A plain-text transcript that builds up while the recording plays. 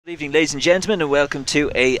Good evening, ladies and gentlemen, and welcome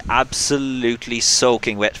to a absolutely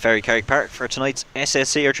soaking wet Ferrycarrig Park for tonight's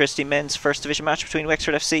SSC Electricity Men's First Division match between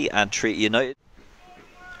Wexford FC and Treaty United.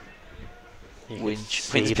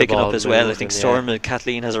 Wind's picking up as well. I think Storm and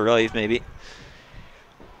Kathleen has arrived maybe.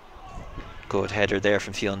 Good header there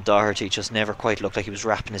from Cian. Just never quite looked like he was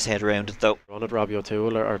wrapping his head around it though. Run at Robbie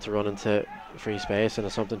O'Toole or to run into free space, and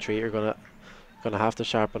it's something Treaty are gonna have to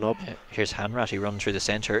sharpen up. Here's Hanratty running through the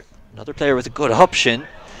centre. Another player with a good option.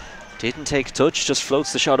 Didn't take a touch, just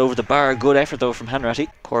floats the shot over the bar. Good effort though from Hanratty.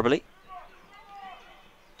 Corbally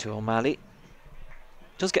to O'Malley.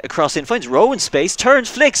 Does get a cross in, finds Rowe in space, turns,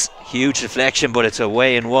 flicks. Huge deflection, but it's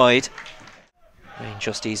away and wide. Rain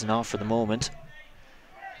just easing off for the moment.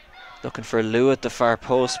 Looking for a Lou at the far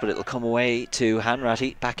post, but it'll come away to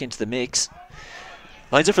Hanratty. Back into the mix.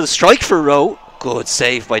 Lines up for the strike for Rowe. Good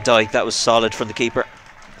save by Dyke. That was solid from the keeper.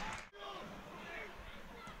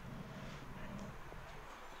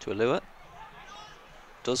 To Alua.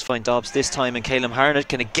 Does find Dobbs this time, and Caleb Harnett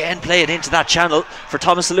can again play it into that channel for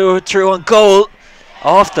Thomas Alua through on goal.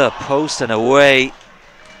 Off the post and away.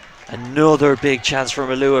 Another big chance from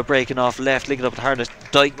Alua, breaking off left, linking up with Harnett.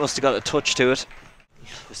 Dyke must have got a touch to it. It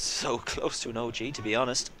was so close to an OG, to be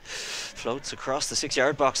honest. Floats across the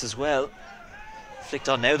 6-yard box as well. Flicked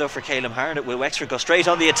on now though for Caleb Harnett. Will Wexford go straight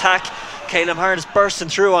on the attack? Caleb Harnett's bursting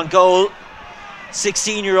through on goal.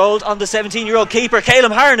 16-year-old on the 17-year-old keeper,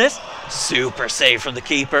 Caleb Harnett. Super save from the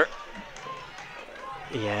keeper.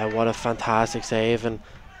 Yeah, what a fantastic save, and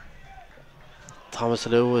Thomas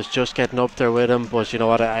Alou was just getting up there with him, but you know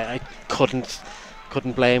what, I couldn't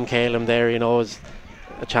blame Caleb there. You know, it was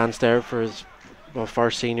a chance there for his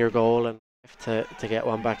first senior goal, and to get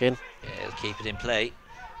one back in. Yeah, he'll keep it in play.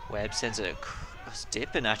 Webb sends it across,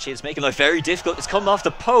 dipping actually. It's making life very difficult. It's coming off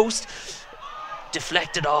the post,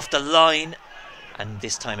 deflected off the line, and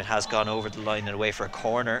this time it has gone over the line and away for a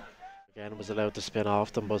corner. Again, was allowed to spin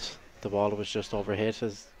off them, but the ball was just overhit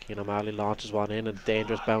as Cian O'Malley launches one in. A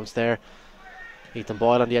dangerous bounce there. Ethan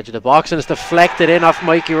Boyle on the edge of the box, and it's deflected in off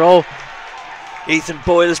Mikey Rowe. Ethan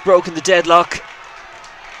Boyle has broken the deadlock.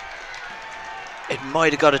 It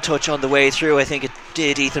might have got a touch on the way through. I think it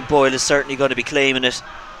did. Ethan Boyle is certainly going to be claiming it.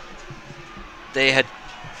 They had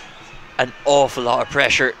an awful lot of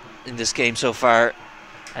pressure in this game so far,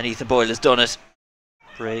 and Ethan Boyle has done it.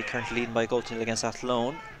 Bray currently leading by a goal to nil against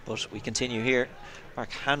Athlone, but we continue here.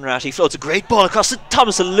 Mark Hanratty floats a great ball across to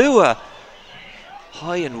Thomas Alua.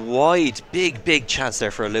 High and wide, big chance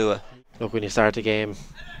there for Alua. Look, when you start the game,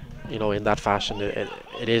 you know, in that fashion,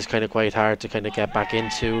 it is kind of quite hard to kind of get back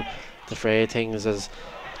into the fray of things. As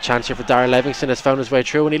a chance here for Darrell Livingston has found his way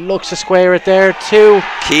through, and he looks to square it there too.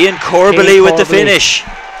 Kian Corbally with the finish.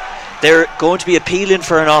 They're going to be appealing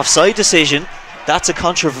for an offside decision. That's a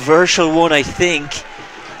controversial one, I think.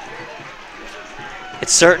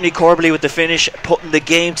 It's certainly Corbally with the finish, putting the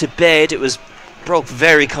game to bed. It was broke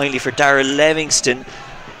very kindly for Darrell Livingston.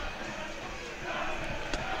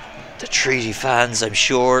 The Treaty fans, I'm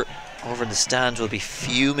sure, over in the stand will be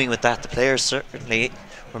fuming with that. The players certainly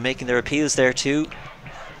were making their appeals there too.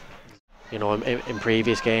 You know, in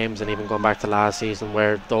previous games, and even going back to last season,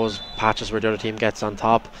 where those patches where the other team gets on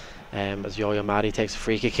top, as Yo-Yo Mahdy takes a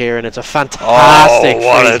free kick here, and it's a fantastic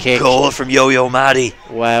free kick. What a goal from Yo-Yo Mahdy.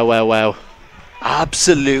 Wow.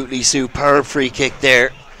 Absolutely superb free kick there.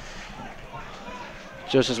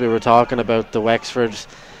 Just as we were talking about the Wexford,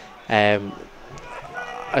 I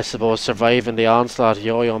suppose, surviving the onslaught,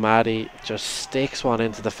 Yo-Yo Mahdy just sticks one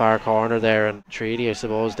into the far corner there, and Treaty, I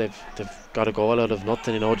suppose, they've got a goal out of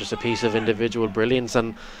nothing, you know, just a piece of individual brilliance,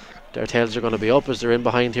 and their tails are going to be up as they're in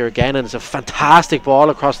behind here again, and it's a fantastic ball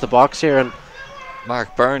across the box here. And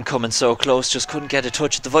Mark Byrne coming so close, just couldn't get a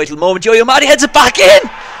touch at the vital moment. Yo-Yo Mahdy heads it back in.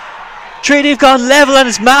 Treaty have gone level, and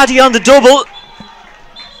it's Mahdy on the double.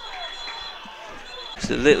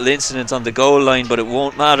 It's a little incident on the goal line, but it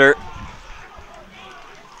won't matter.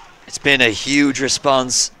 It's been a huge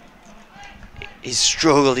response. He's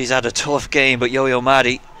struggled, he's had a tough game, but Yo-Yo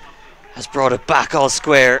Mahdy has brought it back all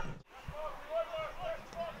square.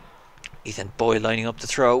 Ethan Boyle lining up the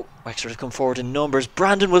throw. Wexford have come forward in numbers.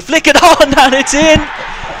 Brandon will flick it on, and it's in.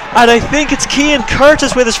 And I think it's Kian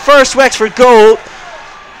Curtis with his first Wexford goal.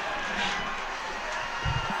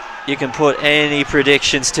 You can put any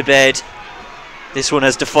predictions to bed. This one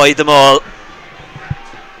has defied them all.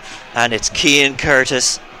 And it's Kian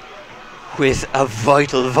Curtis with a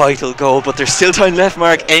vital goal. But there's still time left,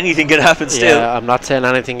 Mark. Anything can happen still. Yeah, I'm not saying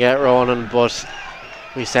anything yet, Ronan, but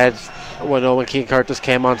we said, when Kian Curtis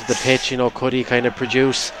came onto the pitch, you know, could he kind of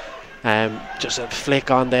produce just a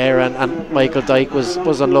flick on there, and Michael Dyke was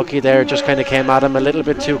unlucky there, just kind of came at him a little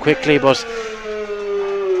bit too quickly, but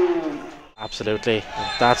Absolutely.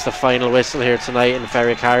 That's the final whistle here tonight in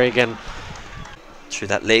Ferrycarrig, and through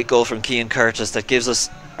that late goal from Kian Curtis that gives us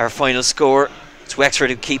our final score. It's Wexford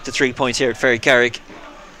who keep the 3 points here at Ferrycarrig.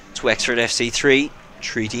 It's Wexford FC 3,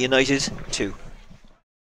 Treaty United 2.